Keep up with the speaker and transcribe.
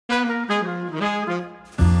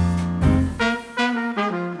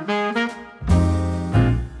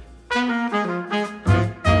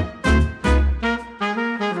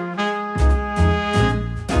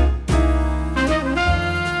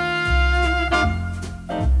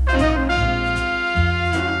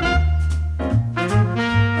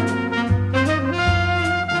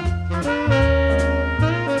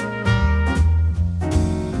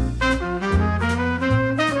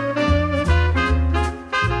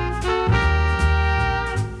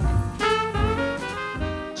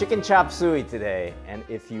Chicken chop suey today, and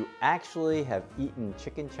if you actually have eaten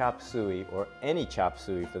chicken chop suey, or any chop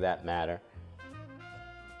suey for that matter,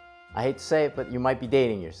 I hate to say it, but you might be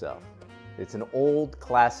dating yourself. It's an old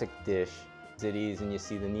classic dish. Cities, and you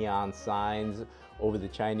see the neon signs over the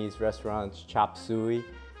Chinese restaurants, chop suey.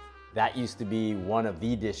 That used to be one of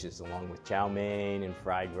the dishes, along with chow mein and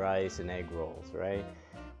fried rice and egg rolls, right?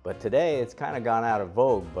 But today it's kind of gone out of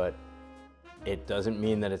vogue, but it doesn't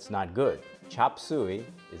mean that it's not good. Chop suey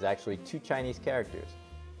is actually two Chinese characters.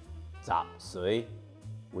 Zaap suey,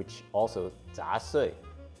 which also za suey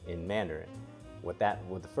in Mandarin. What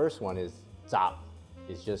the first one is, zaap,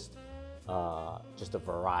 is just a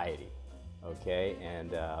variety, okay?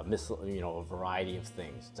 And a variety of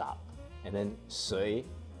things, zaap. And then suey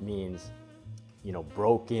means,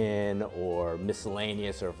 broken or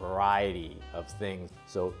miscellaneous or variety of things.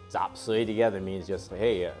 So zaap suey together means just,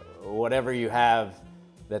 hey, whatever you have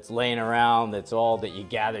that's laying around, that's all that you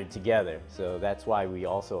gathered together. So that's why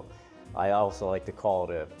I also like to call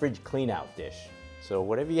it a fridge clean out dish. So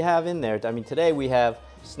whatever you have in there, today we have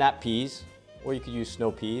snap peas, or you could use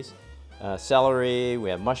snow peas, celery, we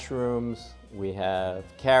have mushrooms, we have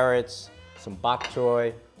carrots, some bok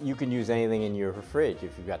choy. You can use anything in your fridge.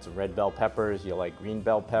 If you've got some red bell peppers, you like green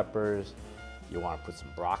bell peppers, you want to put some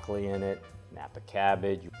broccoli in it, Napa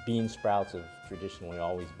cabbage, bean sprouts have traditionally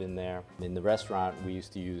always been there. In the restaurant, we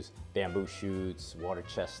used to use bamboo shoots, water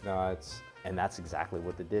chestnuts, and that's exactly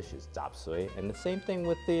what the dish is, zaap suey. And the same thing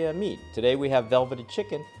with the meat. Today we have velveted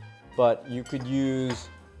chicken, but you could use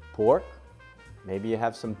pork. Maybe you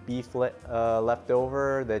have some beef left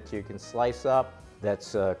over that you can slice up,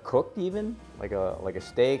 that's cooked even, like a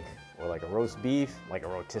steak, or like a roast beef, like a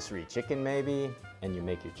rotisserie chicken maybe, and you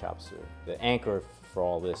make your chop suey. The anchor for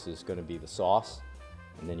all this is going to be the sauce,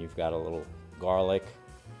 and then you've got a little garlic.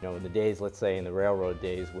 In the days, let's say in the railroad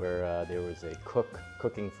days, where there was a cook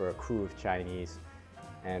cooking for a crew of Chinese,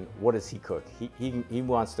 and what does he cook? He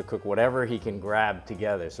wants to cook whatever he can grab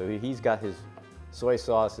together. So he's got his soy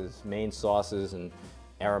sauce, his main sauces, and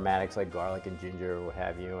aromatics like garlic and ginger or what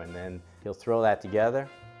have you, and then he'll throw that together,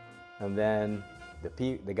 and then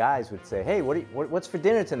the guys would say, hey, what's for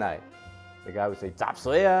dinner tonight? The guy would say, zaap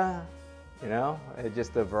suey,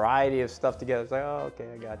 just a variety of stuff together. It's like, oh,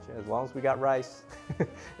 okay, I got you. As long as we got rice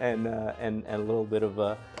and a little bit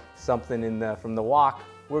of something from the wok,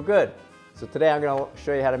 we're good. So today I'm gonna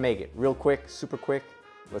show you how to make it. Real quick, super quick.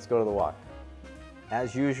 Let's go to the wok.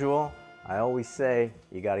 As usual, I always say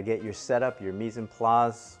you gotta get your setup, your mise en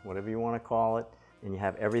place, whatever you wanna call it, and you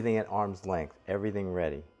have everything at arm's length, everything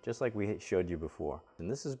ready, just like we showed you before. And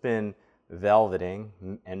this has been velveting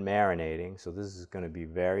and marinating, so this is going to be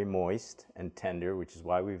very moist and tender, which is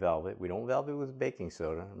why we velvet. We don't velvet with baking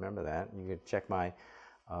soda, remember that. You can check my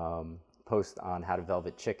post on how to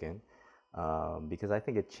velvet chicken, because I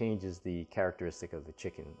think it changes the characteristic of the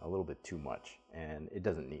chicken a little bit too much, and it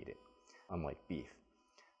doesn't need it, unlike beef.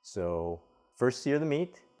 So first sear the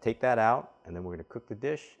meat, take that out, and then we're going to cook the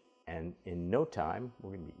dish, and in no time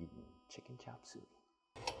we're going to be eating chicken chop suey.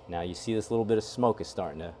 Now you see this little bit of smoke is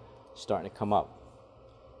starting to come up.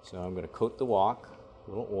 So I'm going to coat the wok, a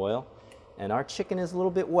little oil, and our chicken is a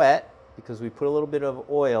little bit wet because we put a little bit of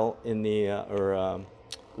oil in the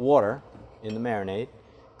water in the marinade,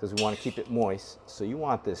 because we want to keep it moist. So you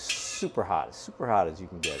want this super hot as you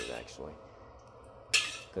can get it, actually,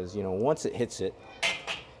 because once it hits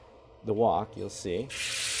the wok, you'll see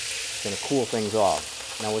it's going to cool things off.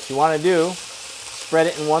 Now what you want to do, spread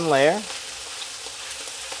it in one layer.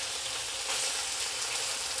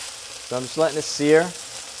 So I'm just letting it sear,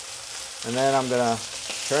 and then I'm gonna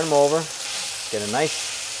turn them over, get a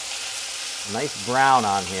nice brown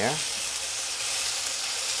on here.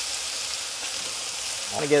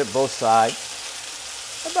 I want to get it both sides,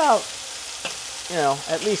 about,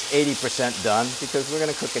 at least 80% done, because we're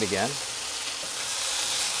gonna cook it again.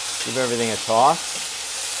 Give everything a toss,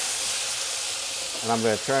 and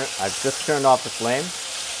I've just turned off the flame.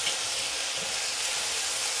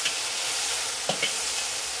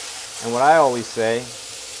 And what I always say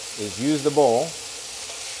is use the bowl.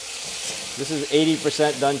 This is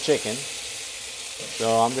 80% done chicken,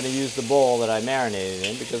 so I'm going to use the bowl that I marinated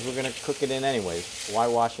in, because we're going to cook it in anyways. Why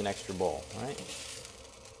wash an extra bowl, right?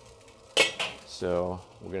 So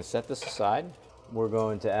we're going to set this aside. We're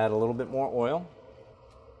going to add a little bit more oil.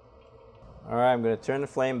 All right, I'm going to turn the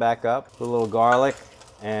flame back up, put a little garlic,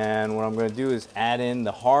 and what I'm going to do is add in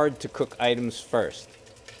the hard to cook items first.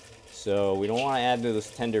 So we don't want to add those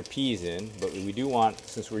tender peas in, but we do want,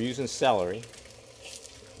 since we're using celery,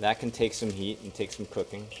 that can take some heat and take some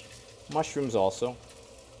cooking. Mushrooms also.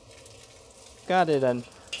 Got it on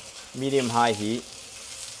medium-high heat.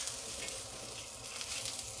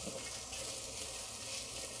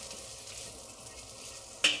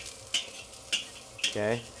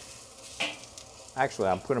 Okay. Actually,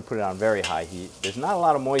 I'm going to put it on very high heat. There's not a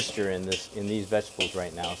lot of moisture in these vegetables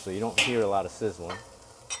right now, so you don't hear a lot of sizzling.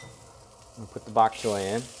 I'm going to put the bok choy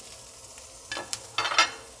in.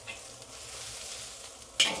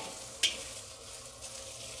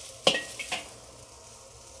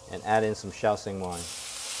 And add in some shaoxing wine.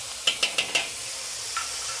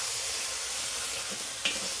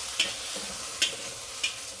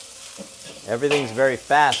 Everything's very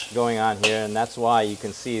fast going on here, and that's why you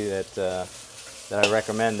can see that that I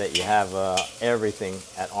recommend that you have everything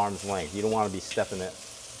at arm's length. You don't want to be stepping it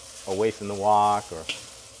away from the wok or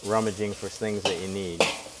rummaging for things that you need.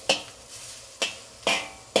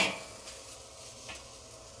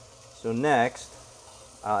 So next,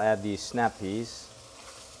 I'll add these snap peas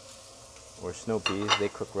or snow peas. They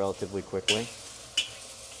cook relatively quickly.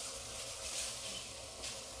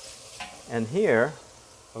 And here,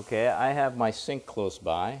 okay, I have my sink close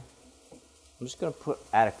by. I'm just going to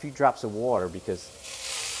add a few drops of water because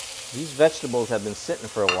these vegetables have been sitting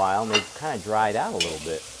for a while and they've kind of dried out a little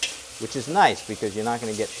bit, which is nice because you're not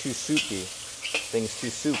going to get too soupy, things too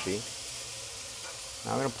soupy.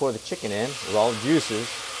 Now I'm going to pour the chicken in with all the juices.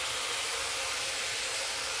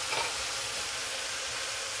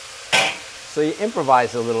 So you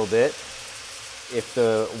improvise a little bit. If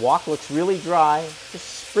the wok looks really dry,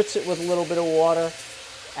 just spritz it with a little bit of water,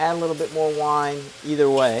 add a little bit more wine, either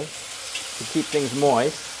way, to keep things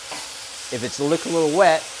moist. If it's a little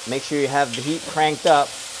wet, make sure you have the heat cranked up.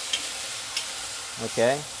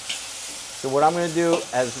 Okay? So what I'm going to do,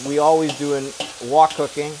 as we always do in wok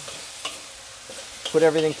cooking, put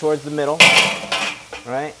everything towards the middle,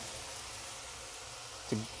 right?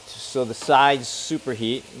 So the sides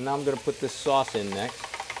superheat. Now I'm going to put this sauce in next.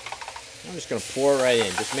 I'm just going to pour it right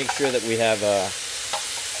in. Just make sure that we have that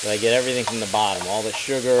I get everything from the bottom, all the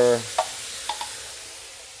sugar,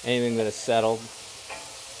 anything that is settled.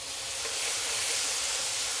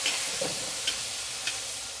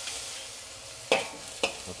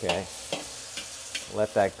 Okay,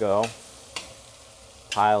 let that go.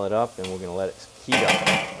 Pile it up, and we're going to let it heat up.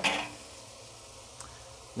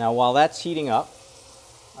 Now while that's heating up,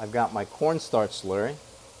 I've got my cornstarch slurry,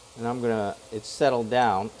 and it's settled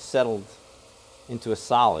into a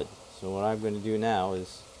solid. So what I'm going to do now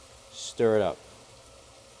is stir it up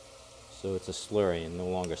so it's a slurry and no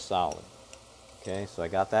longer solid. Okay, so I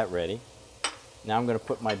got that ready. Now I'm going to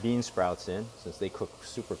put my bean sprouts in since they cook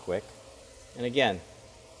super quick. And again,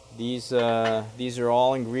 these are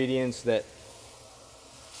all ingredients that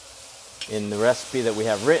in the recipe that we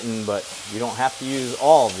have written, but you don't have to use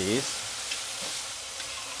all of these.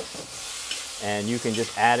 And you can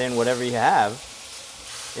just add in whatever you have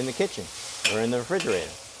in the kitchen or in the refrigerator.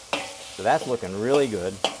 So that's looking really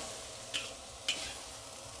good.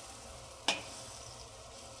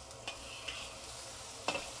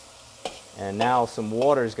 And now some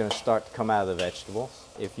water is going to start to come out of the vegetables.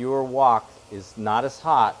 If your wok is not as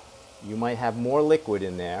hot, you might have more liquid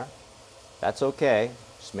in there. That's okay.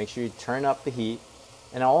 Just make sure you turn up the heat.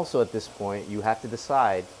 And also at this point, you have to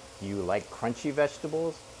decide, do you like crunchy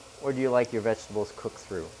vegetables or do you like your vegetables cooked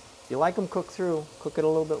through? If you like them cooked through, cook it a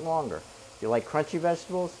little bit longer. If you like crunchy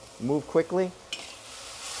vegetables, move quickly.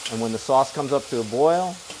 And when the sauce comes up to a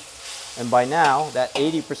boil, and by now that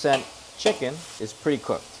 80% chicken is pretty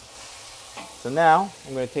cooked. So now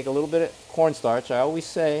I'm going to take a little bit of cornstarch. I always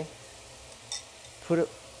say put it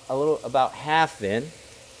about half in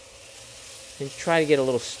and try to get a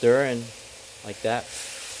little stir in like that.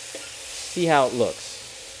 See how it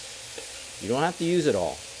looks. You don't have to use it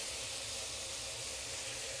all.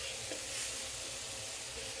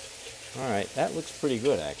 Alright, that looks pretty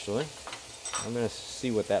good actually. I'm going to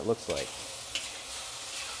see what that looks like.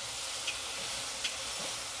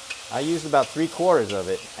 I used about 3/4 of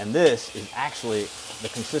it, and this is actually the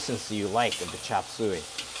consistency you like of the chop suey.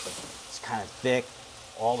 It's kind of thick,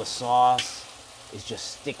 all the sauce is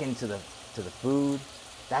just sticking to the food.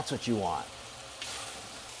 That's what you want.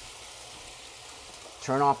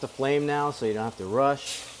 Turn off the flame now so you don't have to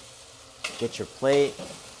rush. Get your plate,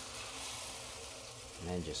 and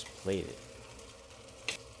then just plate it.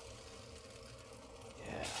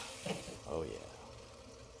 Yeah. Oh yeah.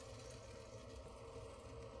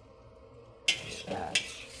 Look at that.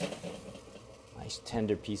 Nice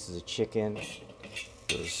tender pieces of chicken.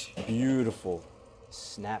 Those beautiful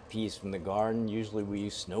snap peas from the garden. Usually we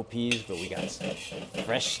use snow peas, but we got some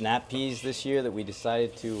fresh snap peas this year that we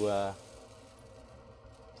decided to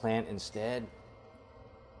plant instead.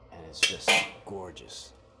 And it's just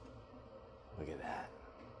gorgeous. Look at that.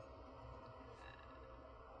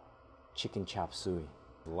 Chicken chop suey.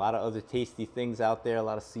 A lot of other tasty things out there, a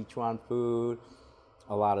lot of Sichuan food.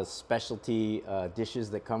 a lot of specialty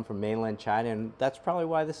dishes that come from mainland China, and that's probably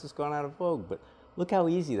why this has gone out of vogue. But look how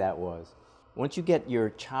easy that was. Once you get your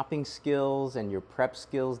chopping skills and your prep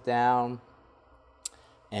skills down,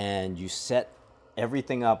 and you set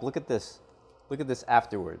everything up, look at this. Look at this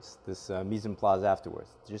afterwards, this mise en place afterwards.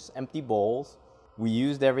 Just empty bowls. We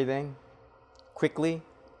used everything quickly,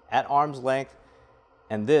 at arm's length,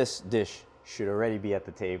 and this dish should already be at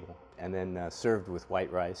the table, and then served with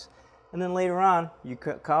white rice. And then later on, you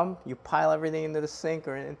come, you pile everything into the sink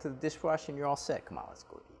or into the dishwasher, and you're all set. Come on, let's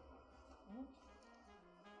go eat.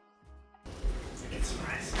 Let's get some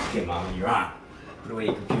rice. Okay, Mama, you're on. Put away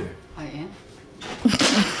your computer. I am.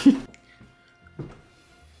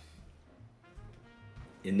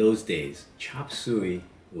 In those days, chop suey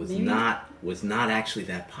was not actually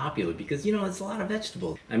that popular because, you know, it's a lot of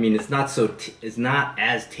vegetables. I mean, it's not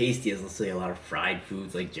as tasty as, let's say, a lot of fried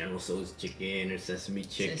foods like General Tso's chicken or sesame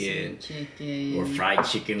chicken or fried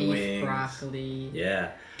chicken wings, broccoli.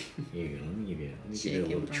 Yeah. Here you go. Let me give you a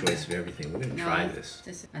little choice of everything. We're gonna try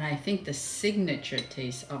this. And I think the signature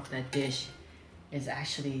taste of that dish is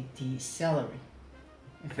actually the celery.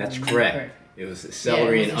 That's correct. It was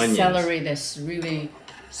celery and onions. Celery that's really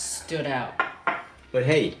stood out. But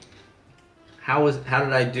hey, how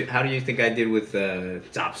do you think I did with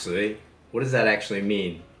zaap suey? What does that actually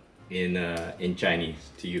mean in Chinese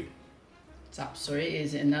to you? Zaap suey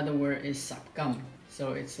is another word is sap gum.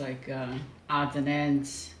 So it's like odds and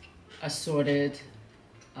ends, assorted,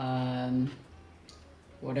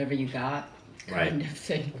 whatever you got, kind of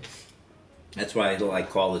thing. That's why I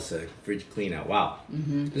call this a fridge clean out. Wow.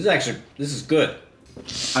 This is good.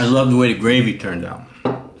 I love the way the gravy turned out.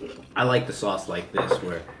 I like the sauce like this,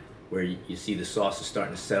 where you see the sauce is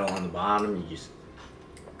starting to settle on the bottom. You just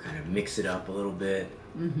kind of mix it up a little bit,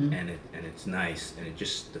 and it's nice, and it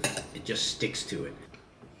just sticks to it.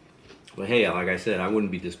 But hey, like I said, I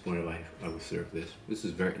wouldn't be disappointed if I was served this. This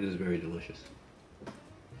is very delicious.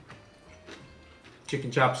 Chicken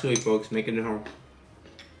chop suey, folks, make it at home.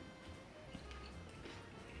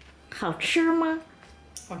 好吃吗？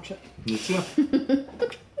 好吃.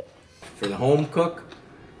 For the home cook,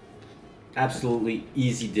 absolutely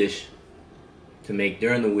easy dish to make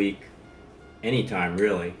during the week, anytime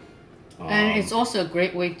really. And it's also a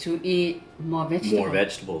great way to eat more vegetables. More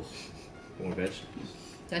vegetables. More vegetables.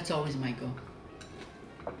 That's always my goal.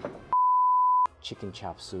 Chicken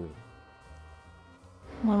chop suey.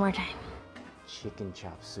 One more time. Chicken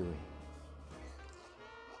chop suey.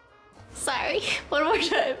 Sorry. One more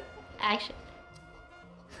time. Action.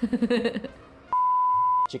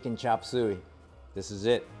 Chicken chop suey. This is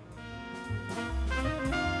it.